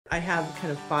I have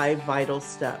kind of 5 vital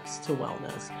steps to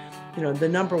wellness. The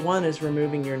number one is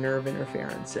removing your nerve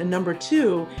interference. And number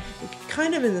two,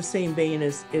 kind of in the same vein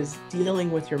is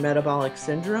dealing with your metabolic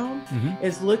syndrome,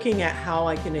 is looking at how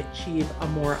I can achieve a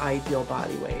more ideal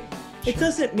body weight. It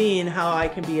doesn't mean how I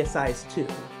can be a size 2.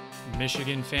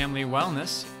 Michigan Family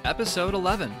Wellness, Episode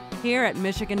 11. Here at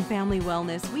Michigan Family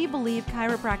Wellness, we believe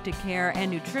chiropractic care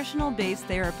and nutritional-based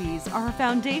therapies are a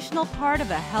foundational part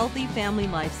of a healthy family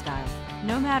lifestyle.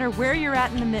 No matter where you're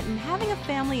at in the mitten, having a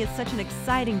family is such an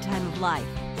exciting time of life.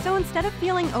 So instead of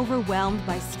feeling overwhelmed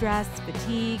by stress,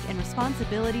 fatigue, and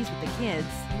responsibilities with the kids,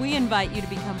 we invite you to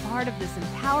become part of this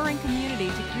empowering community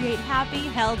to create happy,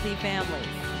 healthy families.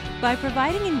 By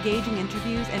providing engaging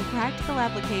interviews and practical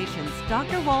applications,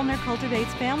 Dr. Wollner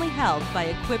cultivates family health by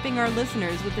equipping our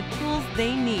listeners with the tools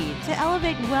they need to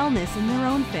elevate wellness in their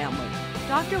own family.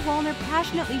 Dr. Wollner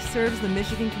passionately serves the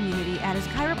Michigan community at his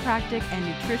chiropractic and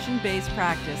nutrition-based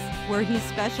practice, where he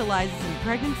specializes in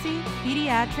pregnancy,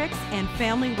 pediatrics, and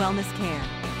family wellness care.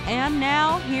 And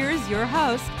now, here's your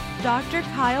host, Dr.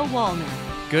 Kyle Wollner.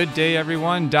 Good day,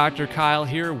 everyone. Dr. Kyle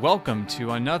here. Welcome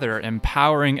to another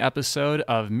empowering episode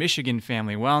of Michigan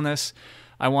Family Wellness.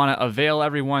 I want to avail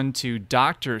everyone to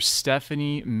Dr.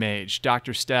 Stephanie Mage.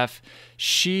 Dr. Steph,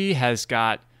 she has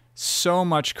got so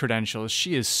much credentials.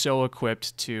 She is so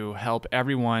equipped to help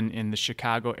everyone in the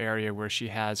Chicago area where she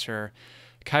has her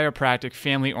chiropractic,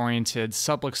 family-oriented,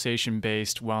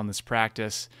 subluxation-based wellness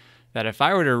practice that if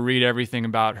I were to read everything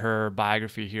about her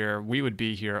biography here, we would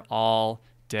be here all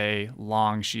day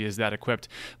long. She is that equipped.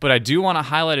 But I do want to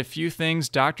highlight a few things.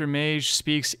 Dr. Mage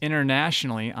speaks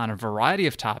internationally on a variety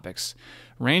of topics,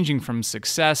 ranging from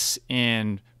success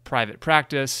in private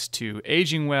practice to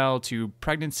aging well to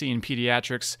pregnancy and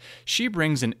pediatrics. She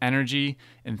brings an energy,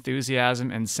 enthusiasm,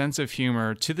 and sense of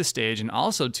humor to the stage and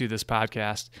also to this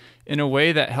podcast in a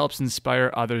way that helps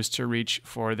inspire others to reach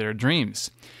for their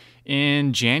dreams.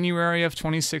 In January of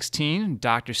 2016,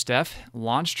 Dr. Steph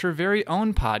launched her very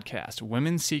own podcast,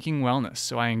 Women Seeking Wellness.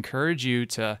 So I encourage you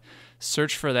to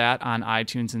search for that on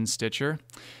iTunes and Stitcher.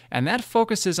 And that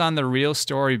focuses on the real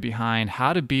story behind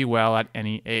how to be well at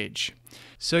any age.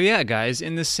 So yeah, guys,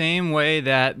 in the same way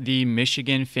that the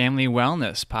Michigan Family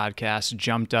Wellness podcast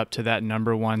jumped up to that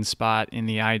number one spot in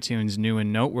the iTunes New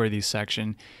and Noteworthy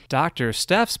section, Dr.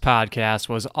 Steph's podcast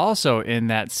was also in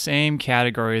that same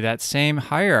category, that same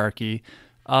hierarchy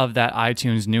of that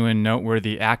iTunes New and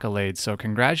Noteworthy accolade. So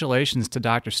congratulations to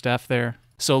Dr. Steph there.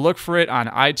 So look for it on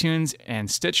iTunes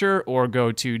and Stitcher, or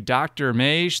go to Dr.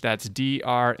 Mage, that's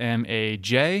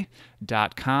DRMAJ.com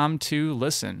to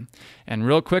listen. And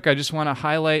real quick, I just want to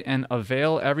highlight and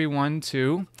avail everyone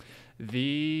to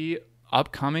the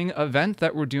upcoming event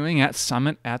that we're doing at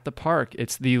Summit at the Park.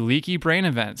 It's the Leaky Brain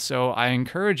event. So I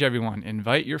encourage everyone,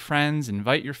 invite your friends,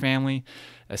 invite your family,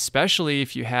 especially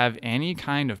if you have any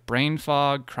kind of brain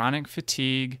fog, chronic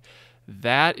fatigue.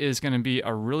 That is going to be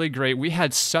a really great. We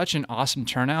had such an awesome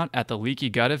turnout at the Leaky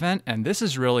Gut event, and this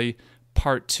is really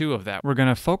part 2 of that. We're going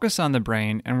to focus on the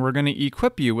brain, and we're going to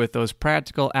equip you with those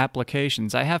practical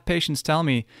applications. I have patients tell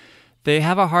me they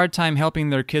have a hard time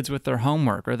helping their kids with their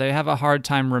homework, or they have a hard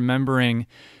time remembering,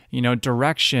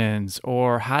 directions,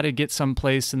 or how to get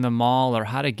someplace in the mall, or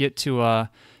how to get to a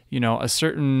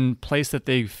certain place that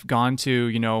they've gone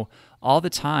to, all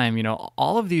the time.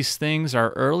 All of these things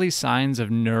are early signs of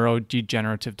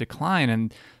neurodegenerative decline,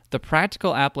 and the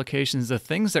practical applications, the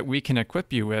things that we can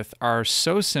equip you with, are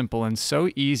so simple and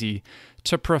so easy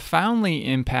to profoundly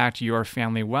impact your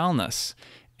family wellness.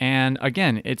 And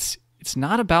again, it's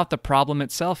not about the problem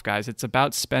itself, guys. It's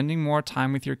about spending more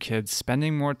time with your kids,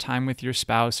 spending more time with your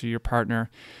spouse or your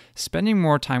partner, spending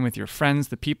more time with your friends,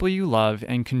 the people you love,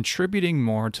 and contributing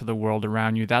more to the world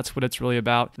around you. That's what it's really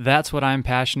about. That's what I'm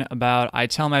passionate about. I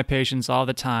tell my patients all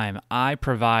the time, I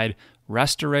provide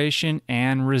restoration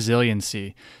and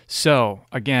resiliency. So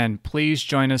again, please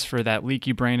join us for that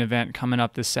Leaky Brain event coming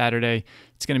up this Saturday.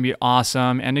 It's going to be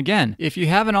awesome. And again, if you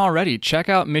haven't already, check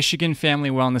out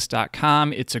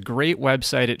MichiganFamilyWellness.com. It's a great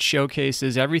website. It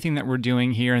showcases everything that we're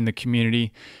doing here in the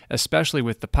community, especially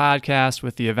with the podcast,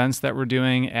 with the events that we're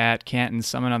doing at Canton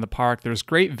Summit on the Park. There's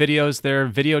great videos there,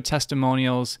 video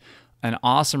testimonials, an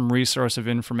awesome resource of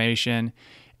information.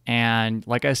 And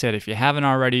like I said, if you haven't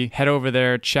already, head over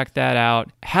there, check that out.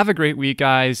 Have a great week,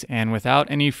 guys. And without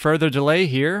any further delay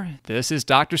here, this is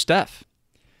Dr. Steph.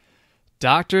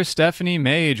 Dr. Stephanie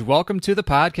Mage, welcome to the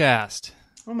podcast.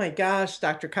 Oh my gosh,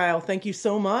 Dr. Kyle, thank you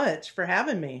so much for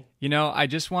having me. I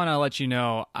just want to let you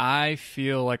know, I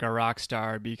feel like a rock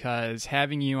star because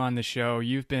having you on the show,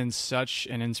 you've been such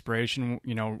an inspiration.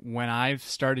 When I've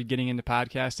started getting into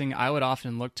podcasting, I would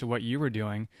often look to what you were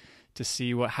doing to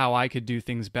see how I could do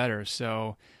things better.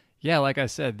 So yeah, like I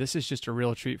said, this is just a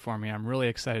real treat for me. I'm really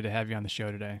excited to have you on the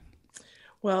show today.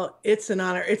 Well, it's an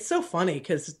honor. It's so funny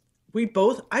because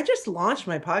I just launched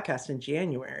my podcast in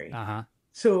January. Uh-huh.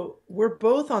 So we're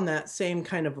both on that same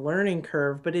kind of learning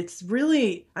curve, but it's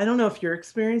really, I don't know if you're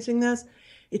experiencing this,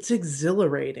 it's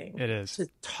exhilarating. It is. To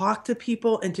talk to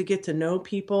people and to get to know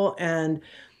people. And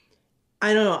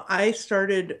I don't know, I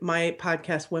started my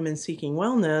podcast, Women Seeking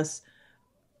Wellness,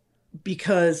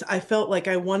 because I felt like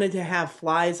I wanted to have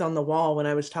flies on the wall when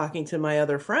I was talking to my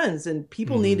other friends, and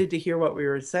people needed to hear what we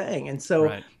were saying. And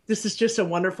so This is just a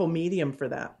wonderful medium for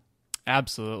that.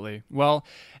 Absolutely. Well,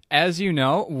 as you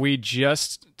know, we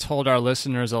just told our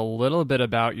listeners a little bit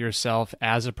about yourself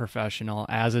as a professional,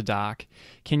 as a doc.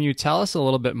 Can you tell us a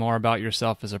little bit more about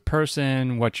yourself as a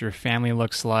person, what your family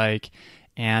looks like,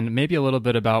 and maybe a little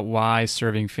bit about why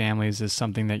serving families is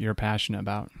something that you're passionate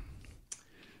about?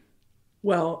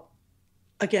 Well,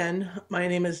 again, my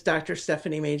name is Dr.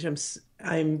 Stephanie Mage.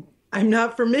 I'm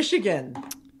not from Michigan.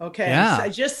 Okay. Yeah. I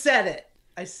just said it.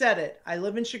 I said it. I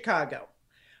live in Chicago,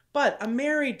 but I'm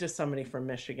married to somebody from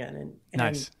Michigan. And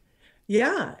nice.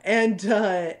 Yeah. And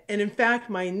in fact,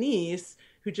 my niece,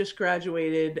 who just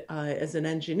graduated as an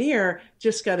engineer,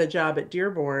 just got a job at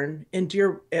Dearborn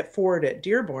at Ford at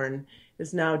Dearborn,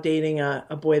 is now dating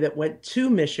a boy that went to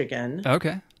Michigan.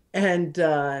 Okay.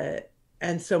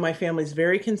 And so my family's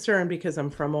very concerned because I'm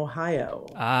from Ohio.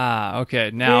 Ah, okay.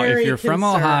 Now, Very if you're from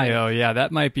concerned. Ohio, yeah,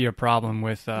 that might be a problem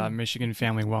with Michigan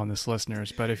Family Wellness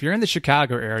listeners. But if you're in the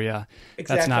Chicago area,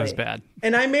 that's not as bad.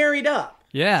 And I married up.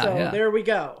 Yeah. So there we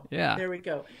go. Yeah. There we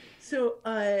go. So,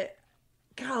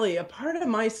 golly, a part of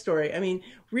my story, I mean,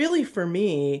 really for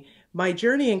me, my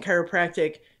journey in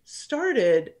chiropractic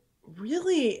started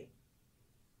really,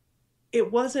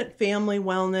 it wasn't family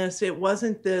wellness. It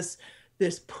wasn't this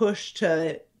push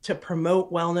to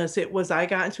promote wellness. It was, I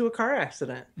got into a car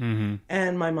accident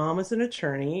and my mom was an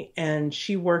attorney and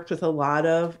she worked with a lot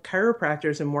of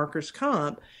chiropractors and workers'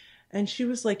 comp. And she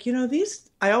was like,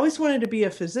 I always wanted to be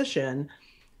a physician,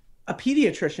 a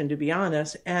pediatrician, to be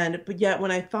honest. But yet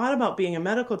when I thought about being a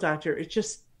medical doctor,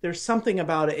 there's something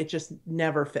about it. It just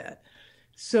never fit.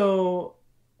 So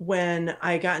when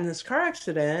I got in this car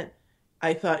accident,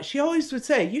 I thought, she always would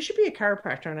say, you should be a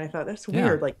chiropractor. And I thought, that's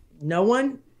weird. Yeah. Like, no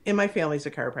one in my family is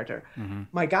a chiropractor.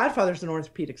 My godfather's an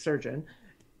orthopedic surgeon,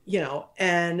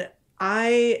 and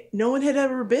no one had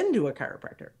ever been to a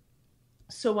chiropractor.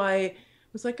 So I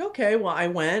was like, okay, well, I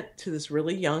went to this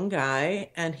really young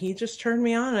guy and he just turned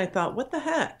me on. And I thought, what the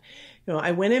heck?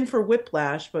 I went in for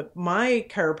whiplash, but my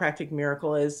chiropractic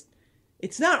miracle is,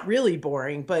 it's not really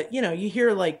boring, but you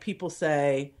hear like people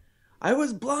say, I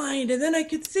was blind and then I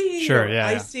could see. Sure, yeah.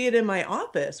 I see it in my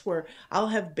office where I'll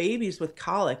have babies with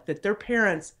colic that their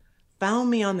parents found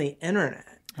me on the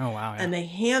internet. Oh, wow. Yeah. And they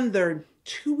hand their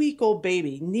 2-week-old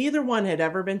baby. Neither one had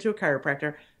ever been to a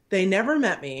chiropractor. They never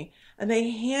met me. And they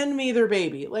hand me their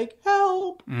baby, like,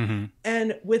 help.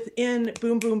 And within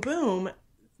boom, boom, boom,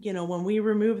 when we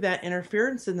remove that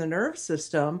interference in the nerve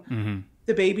system,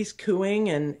 the baby's cooing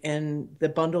and the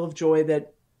bundle of joy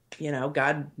that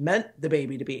God meant the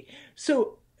baby to be.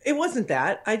 So it wasn't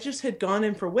that. I just had gone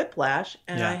in for whiplash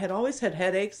and I had always had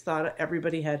headaches, thought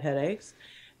everybody had headaches.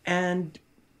 And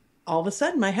all of a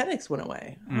sudden my headaches went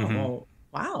away. Oh,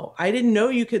 wow. I didn't know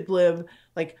you could live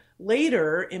like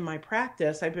later in my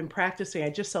practice. I've been practicing. I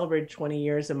just celebrated 20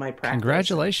 years in my practice.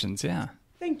 Congratulations. Yeah.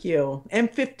 Thank you.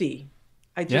 And 50.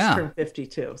 I just turned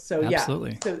 52. So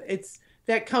absolutely. So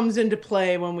that comes into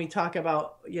play when we talk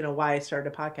about, why I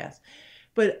started a podcast.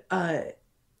 But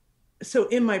so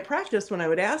in my practice, when I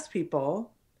would ask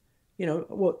people,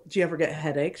 well, do you ever get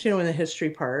headaches? In the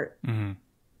history part.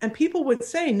 And people would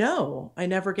say, no, I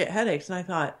never get headaches. And I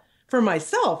thought, for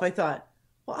myself, well,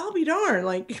 I'll be darned.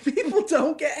 Like, people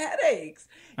don't get headaches.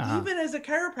 Even as a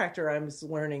chiropractor, I was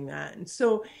learning that. And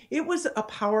so it was a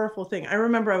powerful thing. I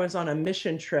remember I was on a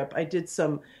mission trip. I did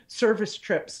some service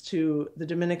trips to the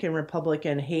Dominican Republic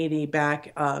and Haiti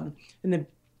back in the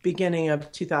beginning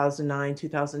of 2009,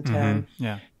 2010.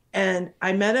 Yeah. And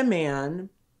I met a man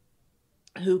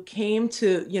who came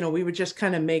to, we would just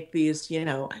kind of make these,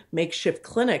 makeshift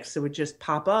clinics that would just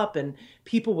pop up and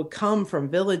people would come from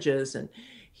villages. And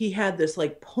he had this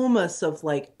like pumice of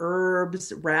like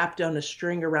herbs wrapped on a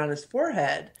string around his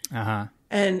forehead.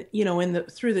 And,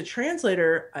 through the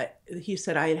translator, he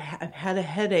said, I've had a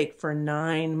headache for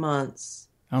 9 months.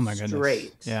 Oh my goodness.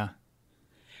 Straight. Yeah.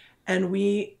 And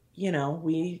we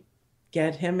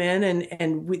get him in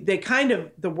and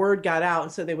the word got out.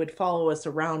 And so they would follow us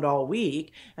around all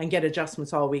week and get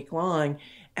adjustments all week long.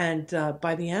 And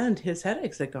by the end, his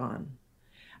headaches had gone.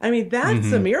 I mean,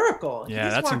 that's a miracle. Yeah,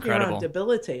 He's that's walking incredible. around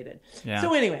debilitated. Yeah.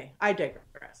 So anyway, I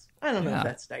digress. I don't know if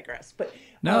that's digress, but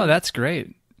no, that's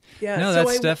great. Yeah, no, so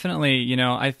that's definitely,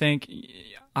 I think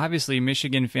obviously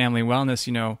Michigan Family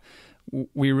Wellness,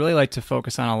 we really like to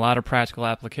focus on a lot of practical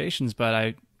applications, but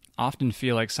I often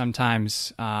feel like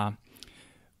sometimes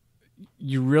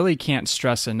you really can't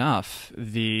stress enough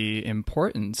the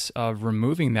importance of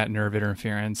removing that nerve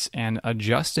interference and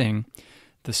adjusting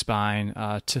the spine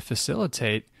to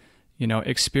facilitate,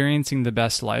 experiencing the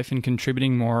best life and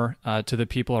contributing more to the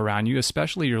people around you,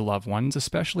 especially your loved ones,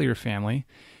 especially your family,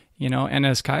 and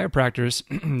as chiropractors,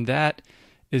 that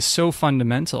is so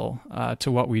fundamental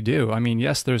to what we do. I mean,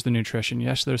 yes, there's the nutrition,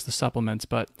 yes, there's the supplements,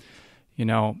 but,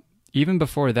 even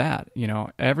before that,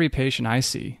 every patient I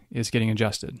see is getting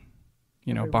adjusted,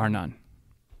 bar none.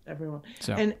 Everyone.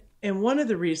 So. And one of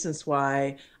the reasons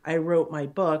why I wrote my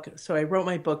book,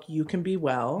 You Can Be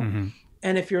Well. Mm-hmm.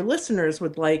 And if your listeners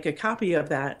would like a copy of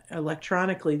that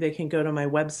electronically, they can go to my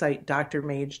website,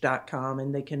 drmage.com,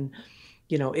 and they can,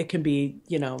 it can be,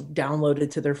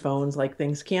 downloaded to their phones like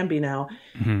things can be now.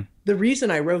 Mm-hmm. The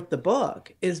reason I wrote the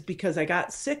book is because I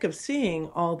got sick of seeing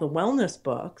all the wellness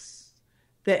books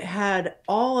that had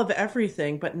all of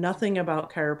everything, but nothing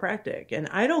about chiropractic. And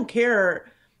I don't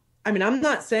care. I mean, I'm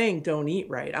not saying don't eat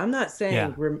right. I'm not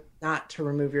saying not to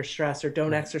remove your stress or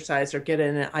don't exercise or get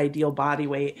in an ideal body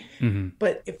weight. Mm-hmm.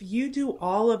 But if you do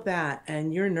all of that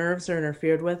and your nerves are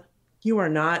interfered with, you are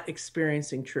not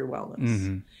experiencing true wellness.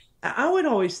 Mm-hmm. I would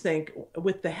always think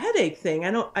with the headache thing,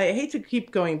 I hate to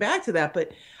keep going back to that,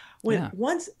 but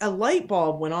once a light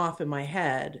bulb went off in my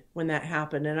head when that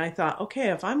happened, and I thought, okay,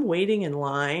 if I'm waiting in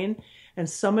line and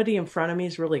somebody in front of me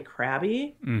is really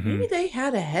crabby, maybe they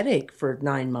had a headache for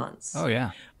 9 months. Oh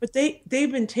yeah. But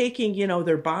they've been taking,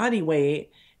 their body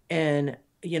weight and,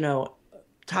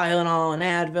 Tylenol and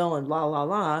Advil and la, la,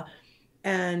 la.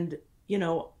 And,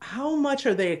 how much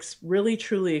are they really,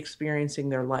 truly experiencing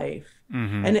their life?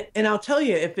 Mm-hmm. And I'll tell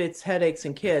you, if it's headaches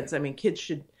in kids, I mean, kids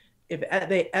should, if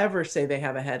they ever say they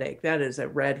have a headache, that is a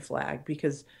red flag,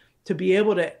 because to be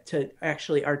able to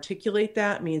actually articulate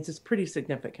that means it's pretty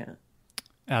significant.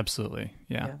 Absolutely.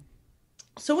 Yeah.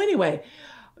 So anyway,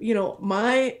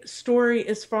 my story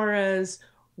as far as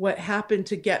what happened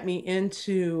to get me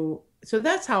into, so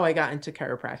that's how I got into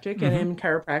chiropractic. Mm-hmm. And in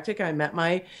chiropractic, I met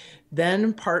my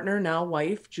then partner, now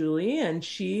wife, Julie, and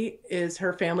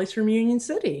her family's from Union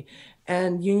City.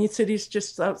 And Union City's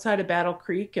just outside of Battle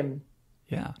Creek. And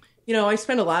yeah. I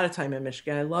spend a lot of time in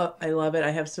Michigan. I love it.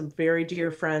 I have some very dear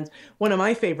friends. One of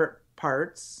my favorite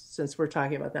parts, since we're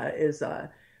talking about that, is,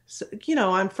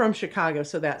 I'm from Chicago,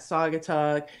 so that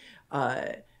Saugatuck,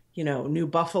 New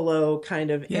Buffalo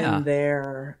kind of in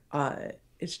there.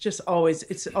 It's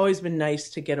always been nice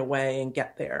to get away and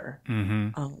get there.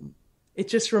 Mm-hmm. It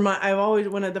just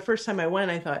the first time I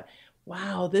went, I thought,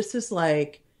 wow, this is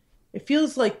it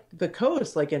feels like the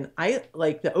coast, like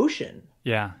the ocean.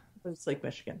 Yeah. It's like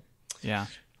Michigan. Yeah.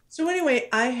 So anyway,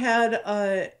 I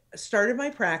had started my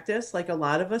practice like a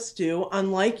lot of us do,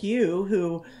 unlike you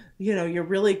who, you're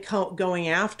really going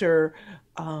after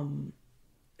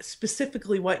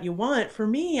specifically what you want. For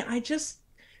me, I just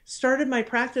started my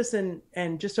practice and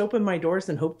just opened my doors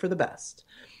and hoped for the best.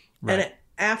 Right. And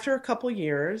after a couple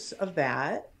years of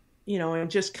that,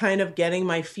 and just kind of getting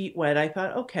my feet wet, I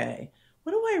thought, okay,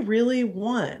 what do I really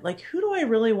want? Like, who do I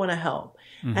really want to help?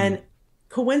 Mm-hmm. And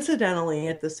coincidentally,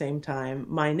 at the same time,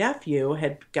 my nephew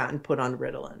had gotten put on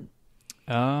Ritalin.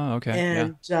 Oh, okay.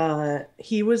 And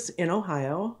he was in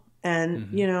Ohio,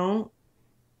 and they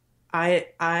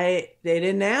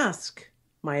didn't ask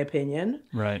my opinion,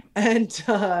 right? And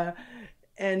so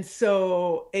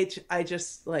I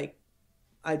just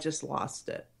lost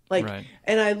it, right.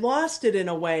 And I lost it in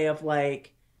a way of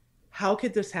like, how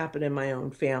could this happen in my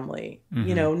own family?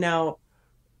 Mm-hmm. Now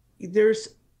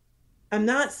I'm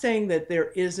not saying that there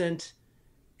isn't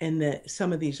in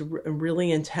some of these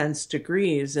really intense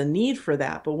degrees a need for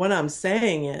that. But what I'm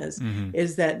saying is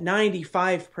that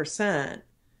 95%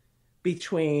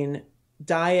 between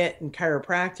diet and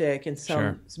chiropractic and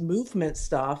some movement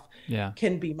stuff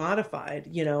can be modified,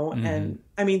 and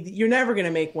I mean, you're never going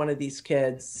to make one of these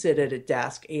kids sit at a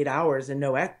desk 8 hours and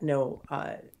no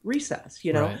recess,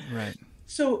 Right.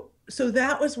 So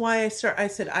that was why I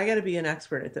said, I got to be an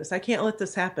expert at this. I can't let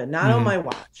this happen. Not on my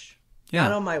watch. Yeah.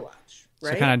 Not on my watch.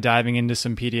 Right. So kind of diving into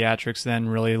some pediatrics, then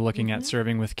really looking at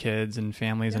serving with kids and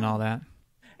families and all that.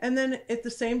 And then at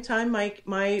the same time,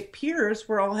 my peers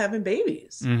were all having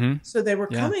babies. Mm-hmm. So they were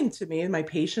coming to me, and my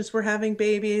patients were having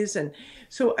babies. And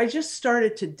so I just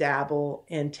started to dabble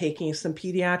in taking some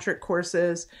pediatric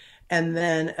courses. And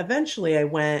then eventually I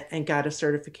went and got a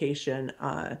certification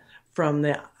from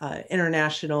the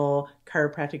International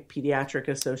Chiropractic Pediatric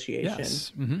Association.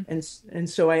 Yes. Mm-hmm. And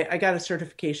so I got a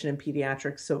certification in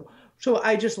pediatrics. So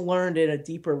I just learned at a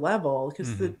deeper level because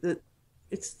Mm-hmm.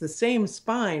 it's the same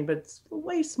spine, but it's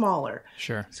way smaller.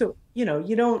 Sure. So, you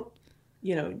don't,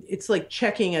 it's like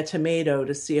checking a tomato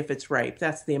to see if it's ripe.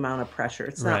 That's the amount of pressure.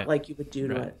 It's Right. not like you would do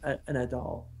to Right. an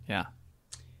adult. Yeah.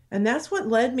 And that's what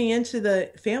led me into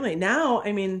the family. Now,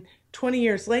 20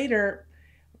 years later,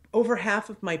 over half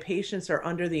of my patients are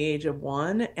under the age of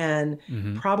 1. And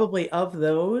Mm-hmm. probably of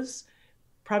those,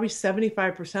 probably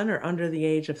 75% are under the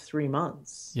age of 3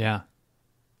 months. Yeah.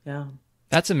 Yeah.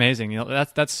 That's amazing.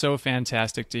 That's so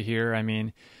fantastic to hear.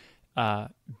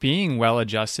 Being well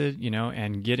adjusted,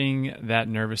 and getting that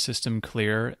nervous system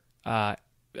clear,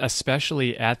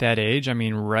 especially at that age.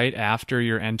 Right after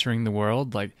you're entering the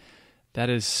world, like that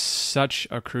is such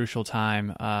a crucial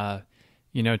time,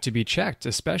 to be checked,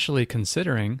 especially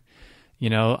considering,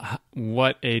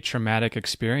 what a traumatic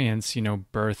experience,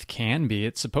 birth can be.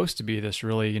 It's supposed to be this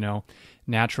really,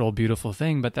 natural, beautiful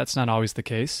thing, but that's not always the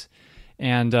case.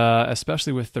 And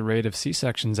especially with the rate of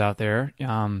C-sections out there,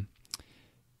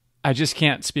 I just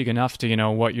can't speak enough to,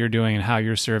 what you're doing and how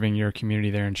you're serving your community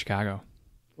there in Chicago.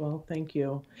 Well, thank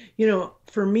you.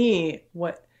 For me,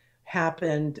 what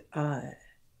happened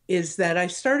is that I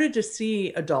started to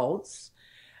see adults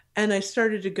and I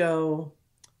started to go,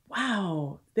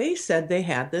 wow, they said they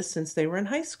had this since they were in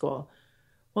high school.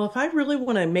 Well, if I really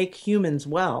want to make humans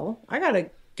well, I got to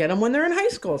get them when they're in high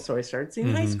school. So I started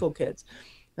seeing high school kids.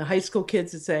 The high school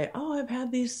kids would say, oh, I've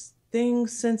had these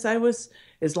things since I was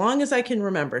as long as I can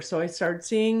remember. So I started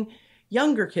seeing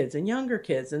younger kids.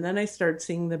 And then I started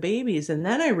seeing the babies. And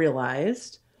then I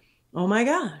realized, oh my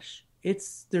gosh,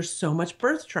 there's so much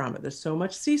birth trauma. There's so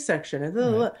much C-section.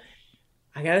 And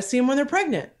I got to see them when they're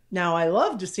pregnant. Now I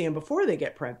love to see them before they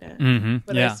get pregnant,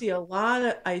 but I see a lot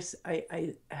of, I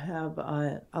have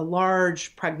a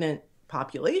large pregnant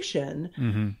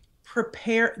population.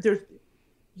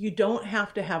 You don't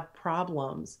have to have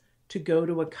problems to go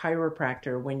to a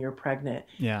chiropractor when you're pregnant.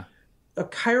 Yeah. A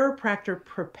chiropractor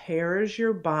prepares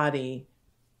your body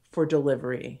for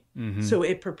delivery. So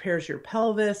it prepares your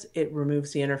pelvis, it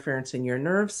removes the interference in your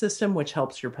nerve system, which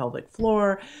helps your pelvic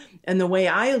floor. And the way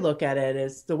I look at it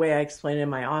is the way I explain it in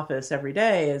my office every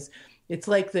day is it's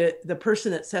like the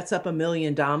person that sets up a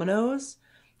million dominoes.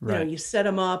 Right. You set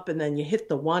them up and then you hit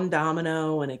the one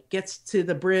domino and it gets to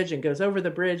the bridge and goes over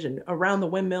the bridge and around the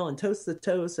windmill and toast the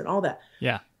toast and all that.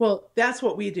 Yeah. Well, that's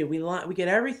what we do. We get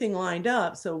everything lined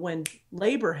up. So when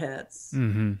labor hits,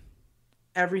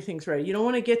 everything's ready. You don't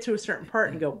want to get to a certain part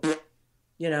and go,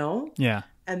 Yeah.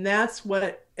 And that's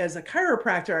what, as a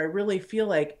chiropractor, I really feel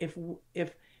like if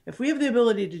we have the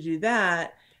ability to do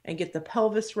that and get the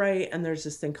pelvis right, and there's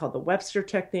this thing called the Webster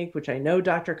technique, which I know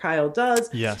Dr. Kyle does.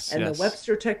 Yes. And the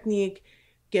Webster technique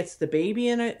gets the baby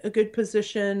in a good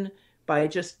position by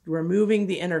just removing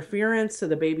the interference so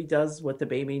the baby does what the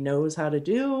baby knows how to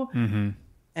do.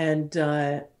 And,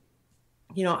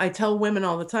 I tell women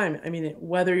all the time,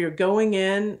 whether you're going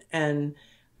in and,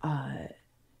 for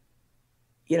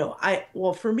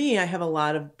me, I have a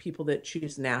lot of people that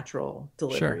choose natural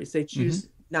deliveries. Sure. They choose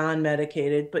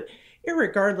non-medicated, but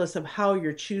irregardless of how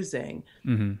you're choosing,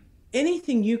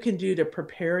 anything you can do to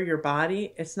prepare your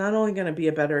body, it's not only going to be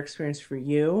a better experience for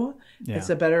you,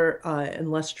 it's a better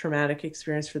and less traumatic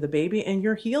experience for the baby, and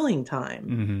your healing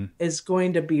time is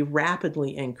going to be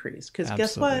rapidly increased. Because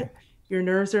guess what? Your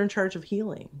nerves are in charge of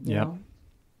healing. You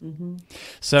know?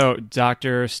 So,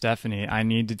 Dr. Stephanie, I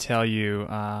need to tell you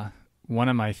one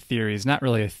of my theories, not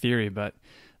really a theory, but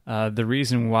the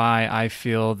reason why I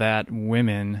feel that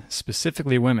women,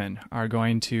 specifically women, are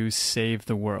going to save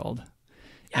the world.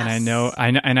 Yes.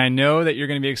 And I know that you're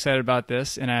going to be excited about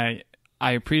this, and I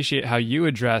appreciate how you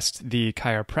addressed the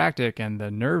chiropractic and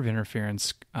the nerve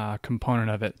interference component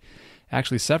of it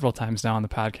actually several times now on the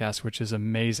podcast, which is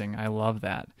amazing. I love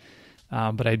that.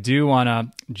 But I do want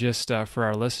to just, for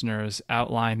our listeners,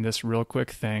 outline this real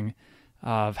quick thing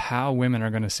of how women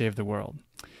are going to save the world.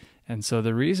 And so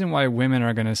the reason why women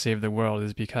are going to save the world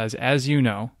is because, as you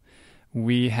know,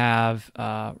 we have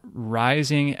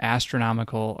rising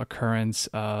astronomical occurrence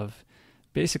of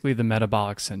basically the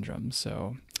metabolic syndrome.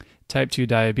 So type 2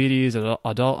 diabetes,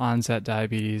 adult onset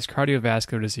diabetes,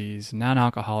 cardiovascular disease,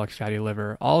 non-alcoholic fatty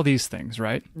liver, all these things,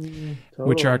 right? Totally.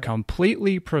 Which are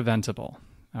completely preventable.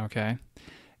 Okay.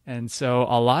 And so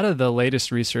a lot of the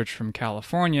latest research from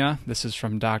California, this is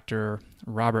from Dr.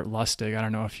 Robert Lustig. I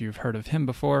don't know if you've heard of him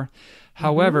before.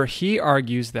 However, he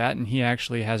argues that, and he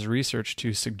actually has research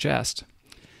to suggest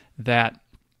that,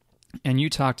 and you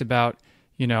talked about,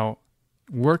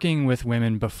 working with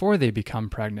women before they become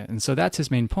pregnant. And so that's his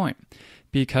main point,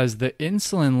 because the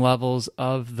insulin levels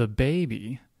of the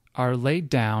baby are laid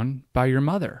down by your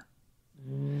mother.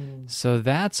 So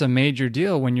that's a major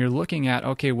deal when you're looking at,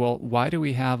 okay, well, why do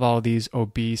we have all these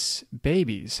obese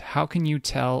babies? How can you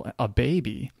tell a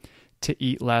baby to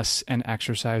eat less and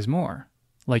exercise more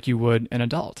like you would an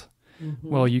adult?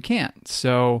 Well, you can't.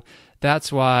 So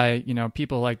that's why,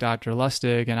 people like Dr.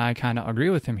 Lustig, and I kind of agree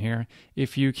with him here,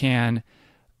 if you can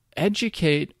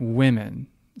educate women,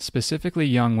 specifically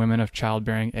young women of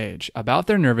childbearing age, about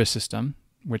their nervous system,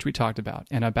 which we talked about,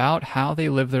 and about how they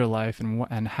live their life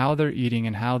and how they're eating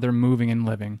and how they're moving and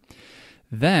living,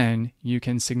 then you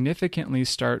can significantly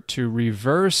start to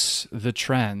reverse the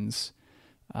trends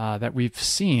that we've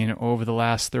seen over the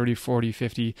last 30, 40,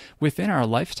 50, within our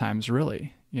lifetimes,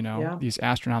 really, these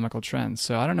astronomical trends.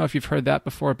 So I don't know if you've heard that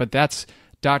before, but that's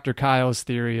Dr. Kyle's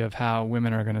theory of how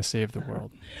women are going to save the world.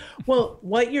 Well,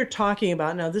 what you're talking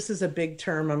about now, this is a big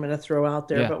term I'm going to throw out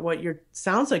there, but what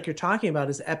sounds like you're talking about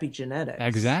is epigenetics.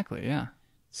 Exactly, yeah.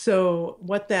 So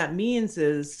what that means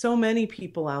is so many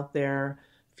people out there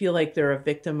feel like they're a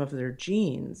victim of their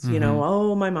genes.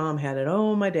 Oh, my mom had it.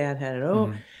 Oh, my dad had it.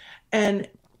 And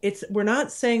we're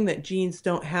not saying that genes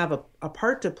don't have a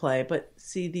part to play, but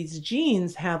see, these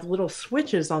genes have little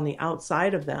switches on the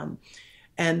outside of them.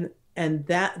 And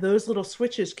that those little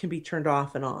switches can be turned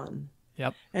off and on.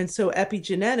 Yep. And so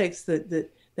epigenetics,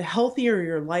 the healthier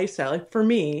your lifestyle, like for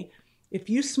me, if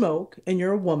you smoke and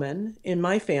you're a woman in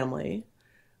my family,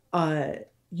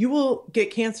 you will get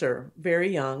cancer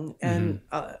very young. And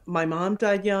my mom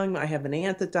died young. I have an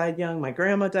aunt that died young. My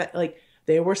grandma died. Like,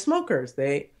 they were smokers.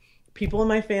 People in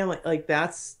my family, like,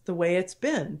 that's the way it's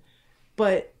been.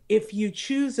 But if you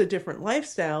choose a different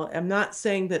lifestyle, I'm not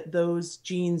saying that those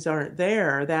genes aren't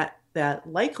there, that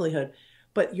likelihood,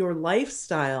 but your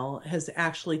lifestyle has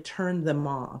actually turned them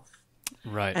off.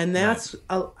 Right. And that's,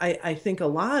 I think, a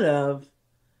lot of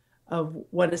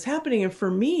what is happening. And for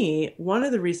me, one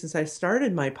of the reasons I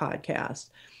started my podcast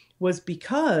was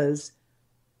because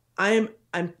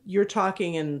you're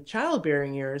talking in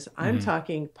childbearing years, I'm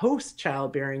talking post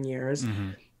childbearing years,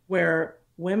 where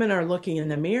women are looking in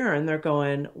the mirror and they're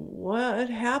going, what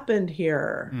happened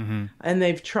here? And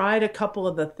they've tried a couple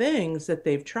of the things that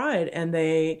they've tried, and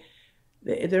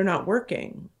they're not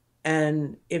working.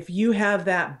 And if you have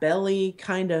that belly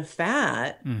kind of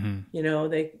fat,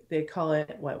 they call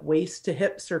it waist to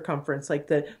hip circumference, like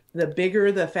the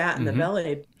bigger the fat in the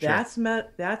belly, that's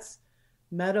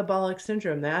metabolic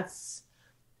syndrome. That's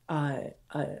a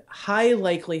high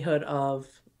likelihood of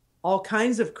all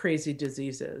kinds of crazy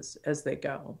diseases as they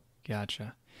go.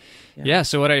 Gotcha. Yeah.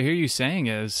 So what I hear you saying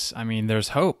is, there's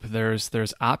hope,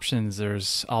 there's options,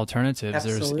 there's alternatives,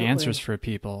 Absolutely. There's answers for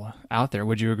people out there.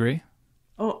 Would you agree?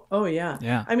 Oh yeah.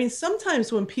 Yeah.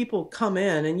 Sometimes when people come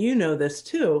in, and you know this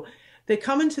too, they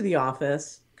come into the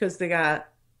office because they got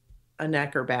a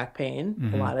neck or back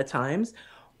pain a lot of times,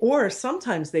 or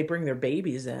sometimes they bring their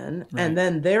babies in, and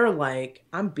then they're like,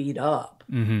 I'm beat up.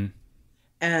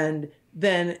 And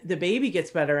then the baby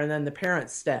gets better, and then the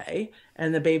parents stay,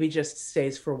 and the baby just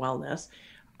stays for wellness.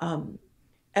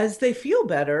 As they feel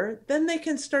better, then they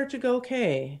can start to go,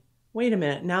 okay, wait a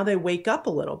minute. Now they wake up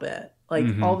a little bit. Like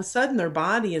all of a sudden their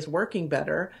body is working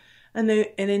better, and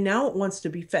then now it wants to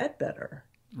be fed better.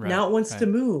 Right. Now it wants to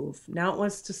move. Now it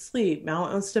wants to sleep. Now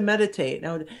it wants to meditate.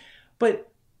 But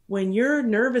when your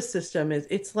nervous system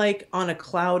it's like on a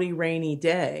cloudy, rainy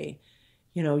day,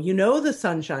 the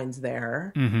sunshine's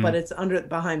there, but it's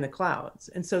behind the clouds.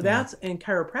 And so that's in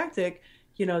chiropractic,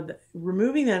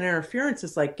 removing that interference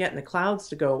is like getting the clouds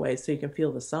to go away so you can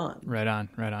feel the sun. Right on.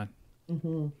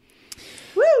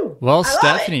 Woo! Well,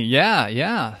 Stephanie,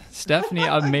 yeah. Stephanie,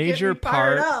 a major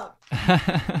part.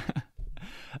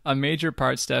 A major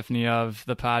part, Stephanie, of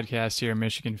the podcast here,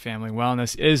 Michigan Family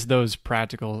Wellness, is those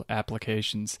practical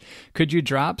applications. Could you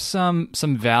drop some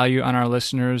value on our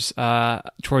listeners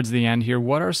towards the end here?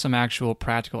 What are some actual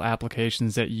practical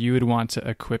applications that you would want to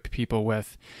equip people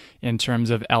with in terms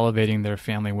of elevating their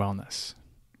family wellness?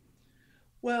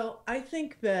 Well, I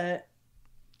think that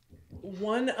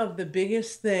one of the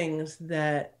biggest things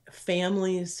that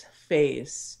families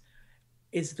face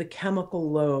is the chemical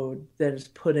load that is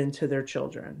put into their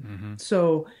children.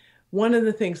 So one of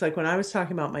the things, like when I was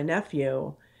talking about my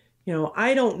nephew,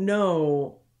 I don't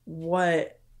know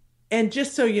what, and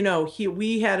just so you know,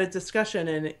 we had a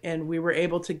discussion and we were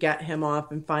able to get him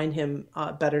off and find him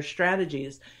better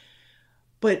strategies.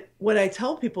 But what I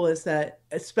tell people is that,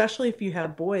 especially if you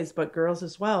have boys, but girls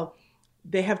as well,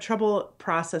 they have trouble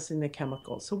processing the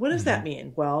chemicals. So what does that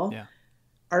mean? Well,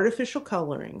 artificial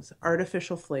colorings,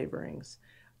 artificial flavorings,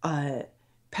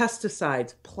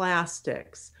 pesticides,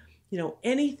 plastics,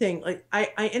 anything. Like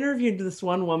I interviewed this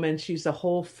one woman, she's a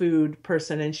whole food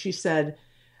person, and she said,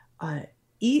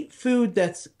 eat food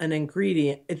that's an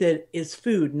ingredient, that is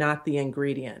food, not the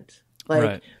ingredient. Like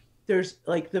Right. there's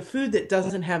like the food that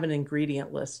doesn't have an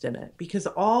ingredient list in it, because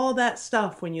all that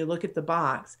stuff, when you look at the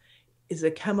box, is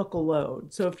a chemical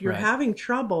load. So if you're Right. having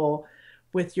trouble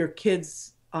with your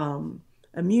kids'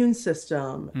 immune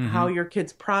system, how your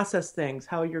kids process things,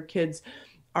 how your kids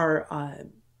are,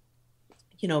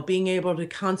 being able to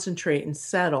concentrate and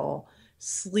settle,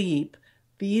 sleep,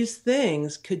 these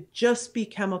things could just be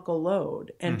chemical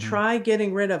load. And try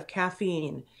getting rid of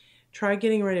caffeine. Try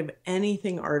getting rid of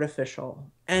anything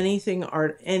artificial, any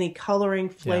coloring,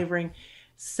 flavoring,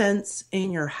 scents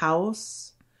in your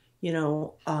house,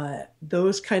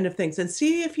 those kind of things, and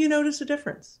see if you notice a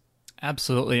difference.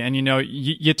 Absolutely. And,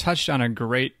 you touched on a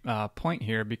great point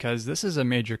here, because this is a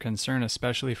major concern,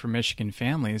 especially for Michigan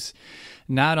families.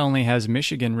 Not only has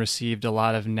Michigan received a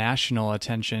lot of national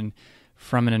attention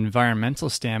from an environmental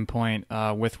standpoint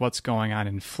with what's going on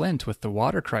in Flint with the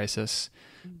water crisis,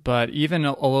 but even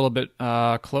a little bit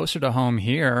closer to home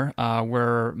here,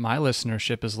 where my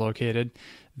listenership is located,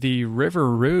 the River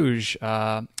Rouge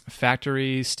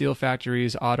factories, steel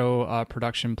factories, auto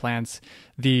production plants,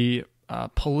 the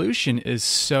pollution is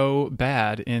so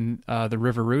bad in the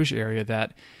River Rouge area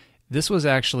that this was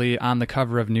actually on the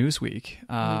cover of Newsweek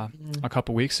a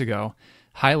couple weeks ago,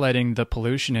 highlighting the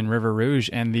pollution in River Rouge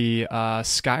and the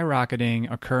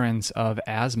skyrocketing occurrence of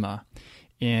asthma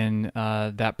in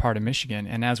that part of Michigan.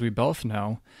 And as we both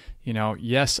know,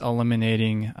 yes,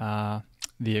 eliminating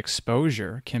the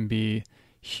exposure can be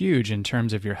huge in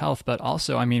terms of your health, but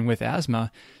also, with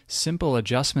asthma, simple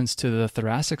adjustments to the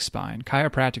thoracic spine,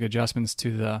 chiropractic adjustments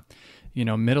to the,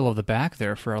 middle of the back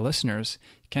there for our listeners,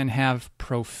 can have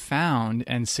profound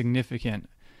and significant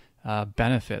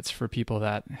benefits for people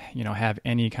that, have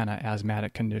any kind of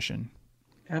asthmatic condition.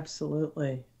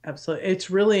 Absolutely. Absolutely.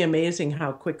 It's really amazing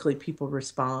how quickly people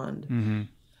respond.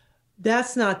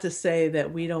 That's not to say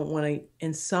that we don't want to,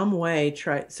 in some way,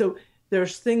 try. So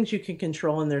there's things you can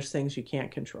control and there's things you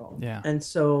can't control. Yeah. And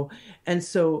so,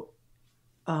 as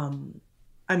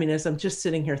I'm just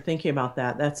sitting here thinking about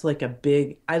that, that's like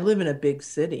I live in a big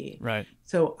city. Right.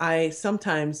 So I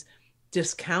sometimes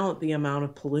discount the amount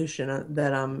of pollution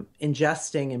that I'm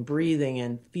ingesting and breathing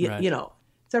and Right.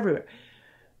 It's everywhere.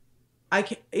 I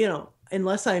can,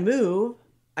 unless I move,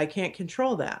 I can't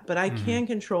control that, but I can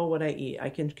control what I eat. I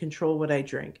can control what I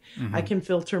drink. I can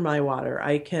filter my water.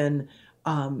 I can,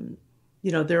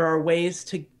 there are ways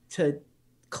to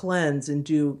cleanse and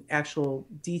do actual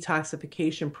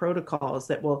detoxification protocols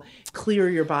that will clear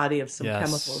your body of some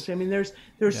chemicals.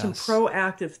 There's some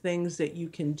proactive things that you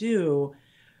can do.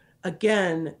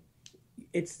 Again,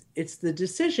 it's the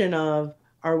decision of,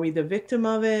 are we the victim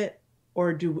of it,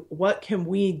 or what can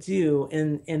we do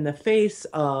in the face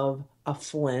of a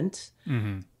Flint?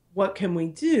 What can we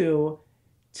do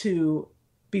to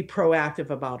be proactive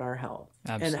about our health?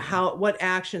 Absolutely. And what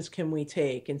actions can we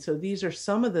take? And so these are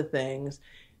some of the things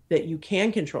that you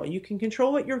can control. You can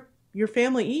control what your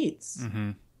family eats.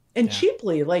 And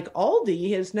cheaply, like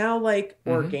Aldi is now like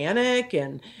organic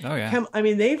and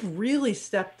they've really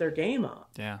stepped their game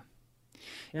up.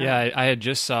 Yeah, I had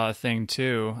just saw a thing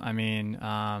too.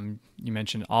 You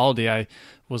mentioned Aldi. I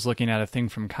was looking at a thing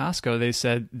from Costco. They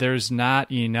said there's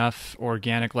not enough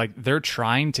organic, like they're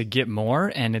trying to get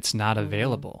more and it's not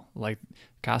available. Like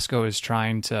Costco is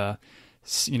trying to,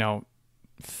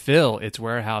 fill its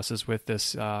warehouses with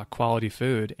this quality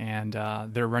food, and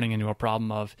they're running into a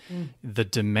problem of the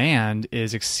demand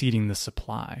is exceeding the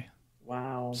supply.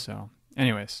 Wow. So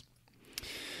anyways.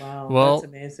 Wow, well, that's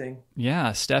amazing.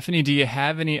 Yeah. Stephanie, do you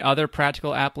have any other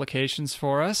practical applications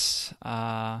for us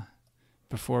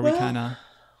before we kind of...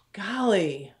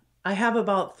 Golly, I have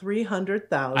about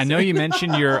 300,000. I know you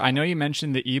mentioned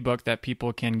the ebook that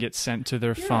people can get sent to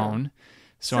their phone.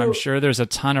 So I'm sure there's a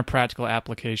ton of practical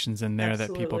applications in there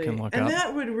that people can look up. And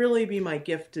that would really be my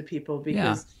gift to people,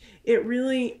 because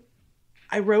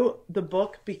I wrote the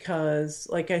book because,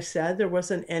 like I said, there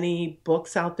wasn't any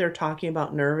books out there talking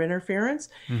about nerve interference.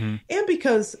 And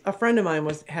because a friend of mine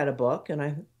had a book, and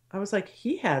I was like,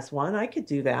 he has one, I could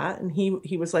do that. And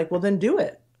he was like, well, then do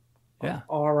it. Yeah.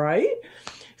 All right.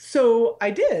 So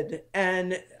I did.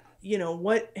 And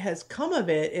what has come of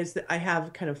it is that I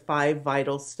have kind of 5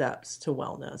 vital steps to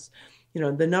wellness.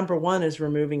 The number 1 is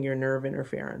removing your nerve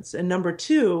interference. And number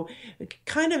 2,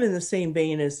 kind of in the same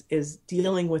vein is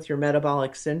dealing with your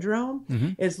metabolic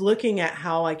syndrome, is looking at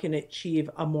how I can achieve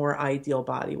a more ideal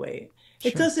body weight.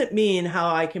 It doesn't mean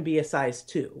how I can be a size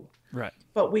 2. Right.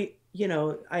 But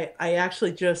I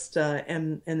actually just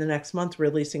am in the next month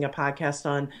releasing a podcast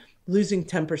on losing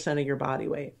 10% of your body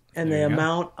weight and the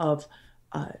amount of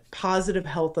positive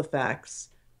health effects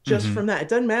just from that. It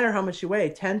doesn't matter how much you weigh,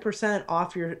 10%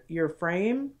 off your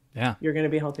frame, you're going to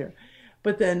be healthier.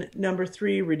 But then number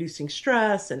 3, reducing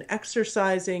stress and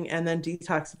exercising, and then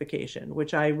detoxification,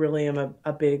 which I really am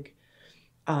a big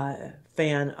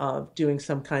fan of, doing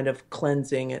some kind of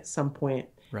cleansing at some point.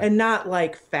 Right. And not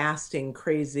like fasting,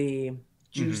 crazy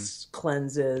juice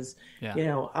cleanses.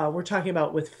 Yeah. We're talking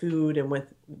about with food and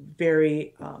with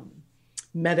very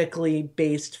medically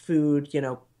based food,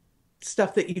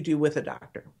 stuff that you do with a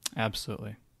doctor.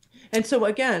 Absolutely. And so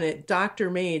again, at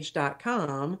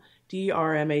drmage.com,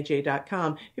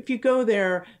 drmaj.com, if you go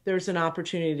there, there's an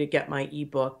opportunity to get my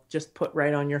ebook just put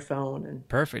right on your phone. And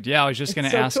perfect. Yeah, I was just going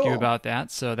to ask you about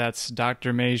that. So that's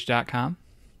drmage.com.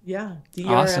 Yeah,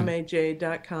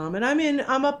 drmaj.com. And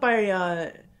I'm up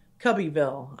by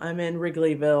Cubbyville. I'm in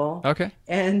Wrigleyville. Okay.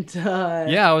 And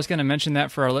yeah, I was going to mention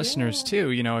that for our listeners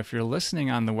too. If you're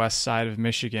listening on the west side of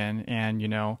Michigan and you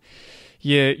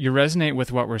resonate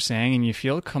with what we're saying and you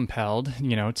feel compelled,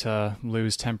 to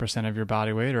lose 10% of your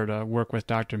body weight or to work with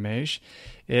Dr. Mage,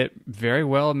 it very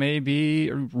well may be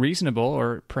reasonable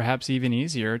or perhaps even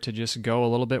easier to just go a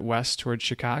little bit west towards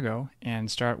Chicago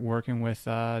and start working with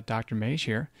Dr. Mage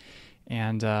here.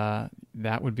 And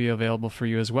that would be available for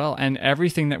you as well. And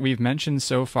everything that we've mentioned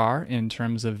so far in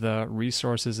terms of the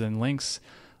resources and links,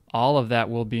 all of that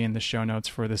will be in the show notes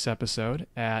for this episode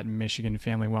at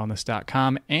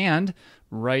MichiganFamilyWellness.com and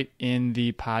right in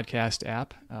the podcast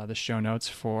app, the show notes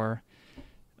for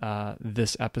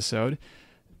this episode.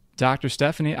 Dr.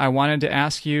 Stephanie, I wanted to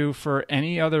ask you for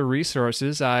any other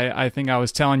resources. I think I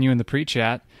was telling you in the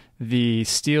pre-chat, the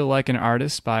Steal Like an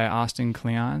Artist by Austin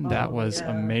Kleon. That was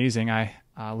amazing. I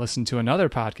listened to another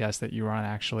podcast that you were on,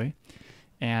 actually.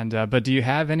 And but do you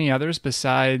have any others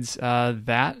besides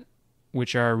that,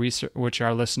 which our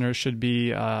listeners should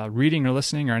be reading or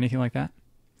listening or anything like that?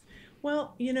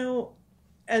 Well,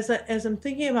 as I'm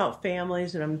thinking about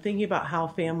families and I'm thinking about how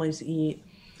families eat,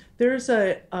 there's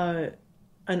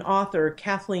an author,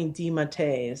 Kathleen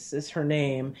DeMatteis is her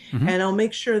name, and I'll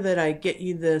make sure that I get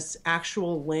you this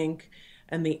actual link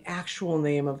and the actual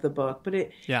name of the book. But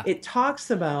it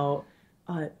talks about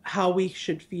how we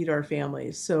should feed our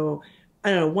families. So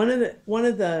I don't know, one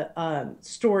of the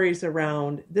stories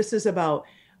around this is about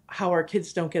how our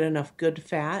kids don't get enough good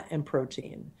fat and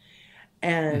protein,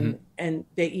 and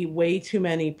they eat way too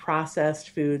many processed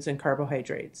foods and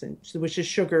carbohydrates, and which is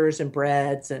sugars and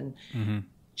breads and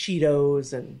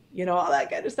Cheetos and all that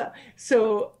kind of stuff.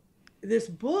 So this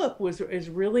book is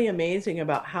really amazing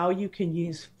about how you can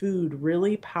use food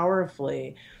really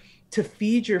powerfully to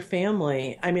feed your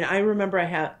family. I mean, I remember I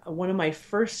had one of my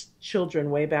first children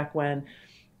way back when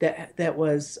that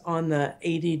was on the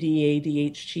ADD,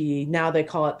 ADHD. Now they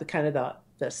call it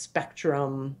the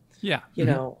spectrum,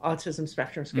 autism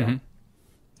spectrum scale.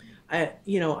 I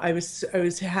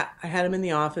had him in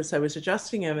the office. I was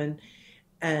adjusting him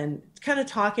and kind of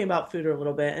talking about food a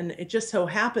little bit. And it just so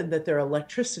happened that their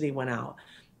electricity went out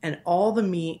and all the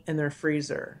meat in their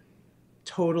freezer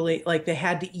totally, like they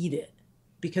had to eat it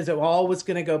because it all was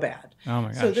going to go bad. Oh my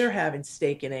gosh. So they're having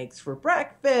steak and eggs for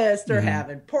breakfast. They're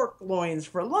having pork loins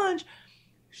for lunch.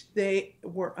 They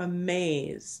were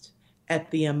amazed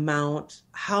at the amount,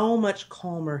 how much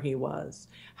calmer he was,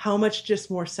 how much just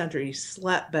more centered. He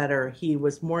slept better. He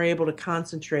was more able to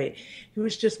concentrate. He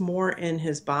was just more in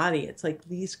his body. It's like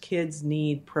these kids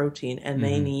need protein and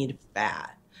they need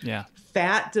fat. Yeah.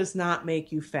 Fat does not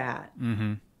make you fat.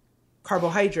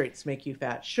 Carbohydrates make you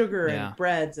fat. Sugar and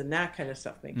breads and that kind of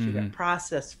stuff makes you fat.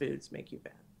 Processed foods make you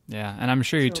fat. Yeah, and I'm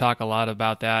sure you talk a lot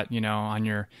about that, on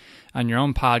your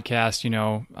own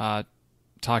podcast,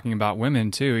 talking about women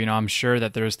too. I'm sure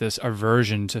that there's this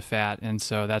aversion to fat, and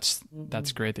so that's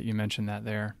great that you mentioned that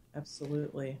there.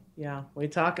 Absolutely. Yeah. We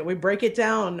break it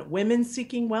down. Women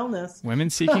Seeking Wellness. Women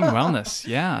Seeking Wellness.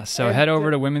 Yeah. So head over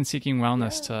to Women Seeking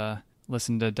Wellness to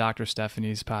listen to Dr.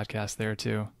 Stephanie's podcast there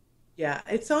too. Yeah.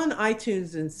 It's on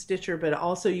iTunes and Stitcher, but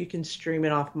also you can stream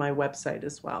it off my website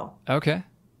as well. Okay.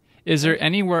 Is there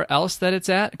anywhere else that it's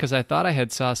at? Because I thought I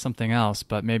had saw something else,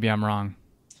 but maybe I'm wrong.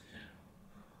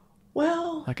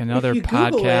 Well, like another if you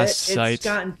podcast Google it, site. It's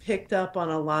gotten picked up on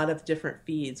a lot of different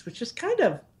feeds, which is kind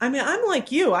of, I'm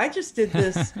like you. I just did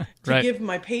this to give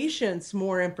my patients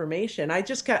more information. I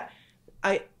just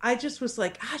was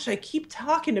like, gosh, I keep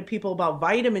talking to people about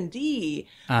vitamin D.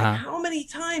 Like, how many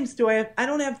times do I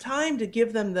don't have time to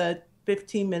give them the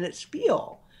 15-minute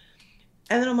spiel.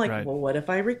 And then I'm like, Right. well, what if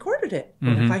I recorded it?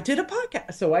 What if I did a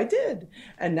podcast? So I did.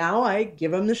 And now I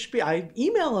give them the spiel. I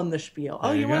email them the spiel.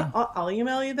 There you go. I'll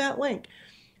email you that link.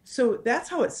 So that's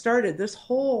how it started. This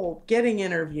whole getting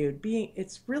interviewed,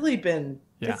 it's really been,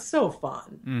 it's so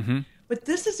fun. But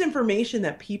this is information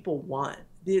that people want.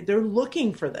 They're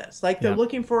looking for this. Like they're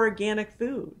looking for organic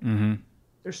food.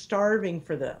 They're starving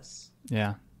for this.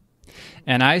 Yeah.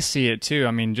 And I see it too.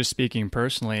 I mean, just speaking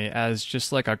personally, as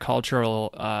just like a cultural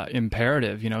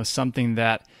imperative, something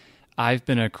that I've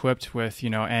been equipped with,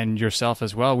 and yourself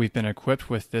as well. We've been equipped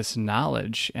with this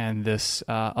knowledge and this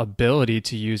ability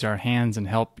to use our hands and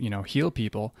help, heal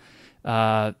people.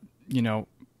 What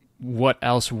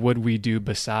else would we do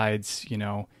besides,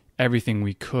 everything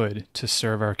we could to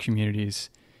serve our communities,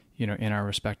 in our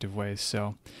respective ways?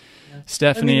 So,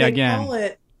 Stephanie,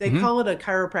 again. They call it a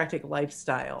chiropractic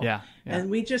lifestyle. Yeah.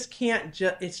 And we just can't,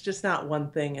 it's just not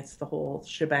one thing. It's the whole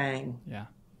shebang. Yeah.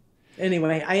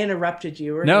 Anyway, I interrupted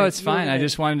you. No, it's fine. I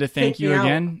just wanted to thank you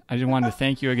again. I just wanted to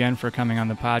thank you again for coming on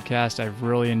the podcast. I've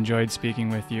really enjoyed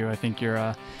speaking with you. I think you're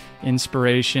an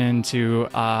inspiration to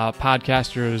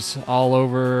podcasters all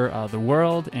over the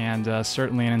world, and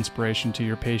certainly an inspiration to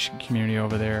your patient community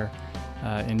over there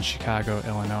in Chicago,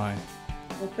 Illinois.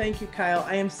 Well, thank you, Kyle.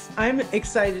 I'm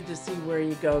excited to see where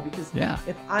you go, because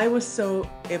if I was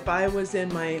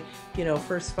in my,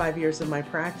 first 5 years of my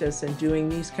practice and doing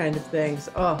these kind of things,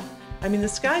 the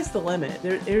sky's the limit.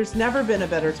 There's never been a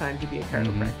better time to be a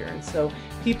chiropractor. And so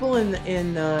people in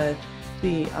the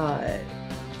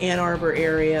Ann Arbor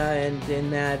area and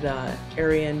in that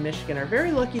area in Michigan are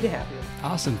very lucky to have you.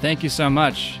 Awesome. Thank you so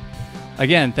much.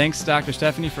 Again, thanks to Dr.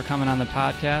 Stephanie for coming on the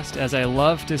podcast. As I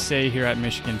love to say here at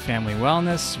Michigan Family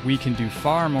Wellness, we can do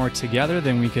far more together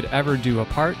than we could ever do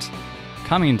apart.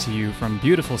 Coming to you from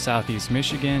beautiful Southeast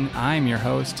Michigan, I'm your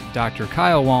host, Dr.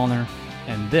 Kyle Wallner,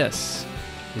 and this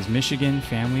is Michigan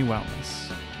Family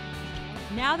Wellness.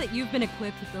 Now that you've been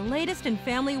equipped with the latest in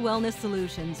family wellness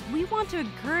solutions, we want to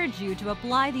encourage you to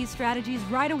apply these strategies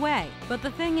right away. But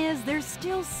the thing is, there's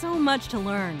still so much to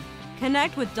learn.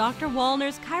 Connect with Dr.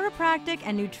 Wallner's Chiropractic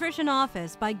and Nutrition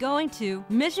Office by going to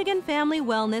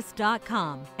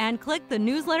MichiganFamilyWellness.com and click the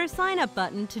newsletter sign-up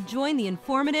button to join the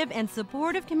informative and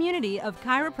supportive community of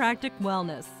chiropractic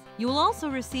wellness. You will also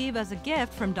receive as a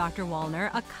gift from Dr. Wallner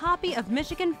a copy of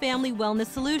Michigan Family Wellness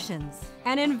Solutions,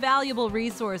 an invaluable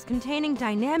resource containing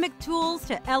dynamic tools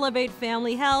to elevate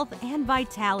family health and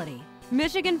vitality.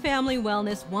 Michigan Family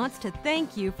Wellness wants to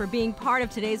thank you for being part of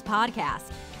today's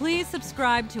podcast. Please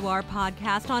subscribe to our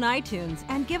podcast on iTunes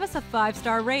and give us a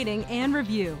 5-star rating and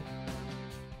review.